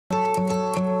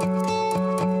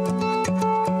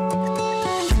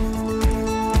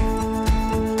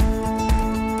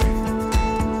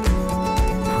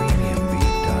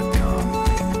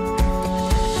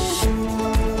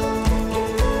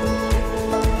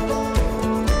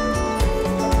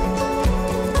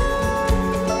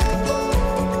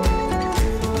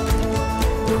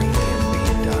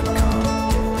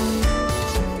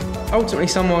Ultimately,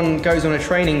 someone goes on a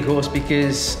training course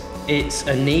because it's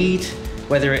a need,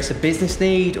 whether it's a business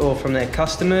need or from their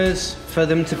customers, for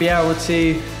them to be able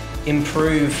to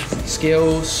improve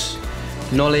skills,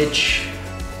 knowledge.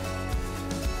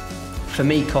 For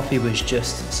me, coffee was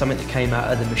just something that came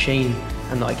out of the machine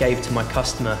and that I gave to my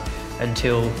customer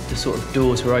until the sort of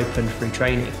doors were opened through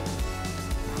training.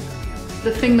 The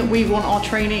thing that we want our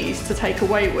trainees to take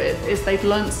away with is they've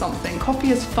learned something. Coffee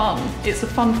is fun. It's a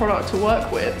fun product to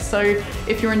work with. So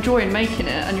if you're enjoying making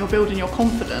it and you're building your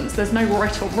confidence, there's no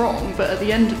right or wrong, but at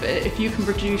the end of it, if you can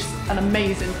produce an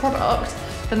amazing product,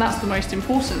 then that's the most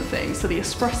important thing. So the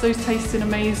espresso's tasting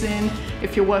amazing.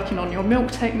 If you're working on your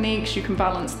milk techniques, you can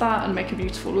balance that and make a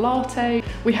beautiful latte.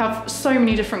 We have so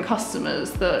many different customers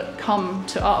that come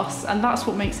to us, and that's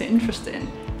what makes it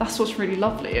interesting. That's what's really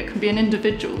lovely. It can be an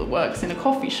individual that works in a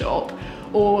coffee shop,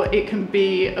 or it can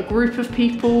be a group of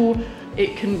people,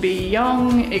 it can be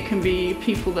young, it can be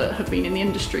people that have been in the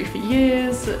industry for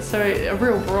years, so a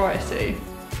real variety.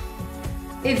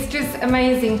 It's just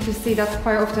amazing to see that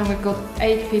quite often we've got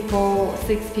 8 people,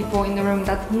 6 people in the room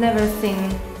that never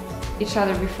seen each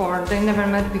other before, they never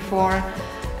met before,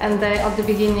 and they at the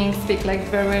beginning speak like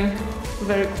very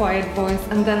quiet voice,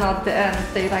 and then at the end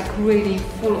they like really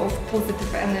full of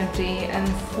positive energy and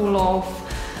full of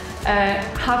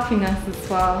happiness as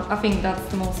well. I think that's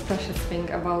the most precious thing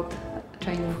about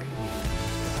training.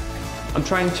 I'm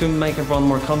trying to make everyone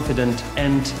more confident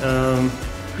and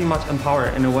pretty much empower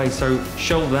in a way, so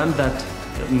show them that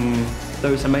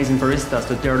those amazing baristas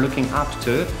that they're looking up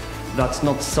to, that's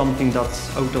not something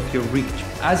that's out of your reach.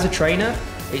 As a trainer,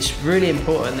 it's really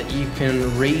important that you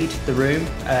can read the room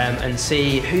and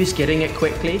see who's getting it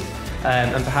quickly,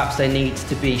 and perhaps they need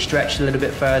to be stretched a little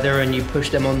bit further and you push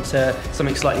them onto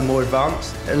something slightly more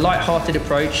advanced. A light-hearted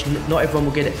approach, not everyone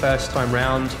will get it first time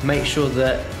round. Make sure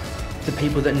that the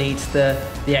people that need the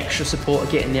extra support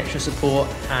are getting the extra support,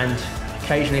 and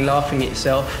occasionally laughing at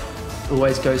yourself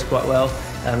always goes quite well,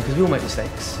 because we all make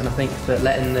mistakes, and I think that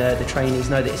letting the trainees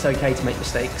know that it's okay to make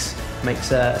mistakes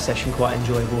makes a session quite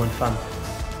enjoyable and fun.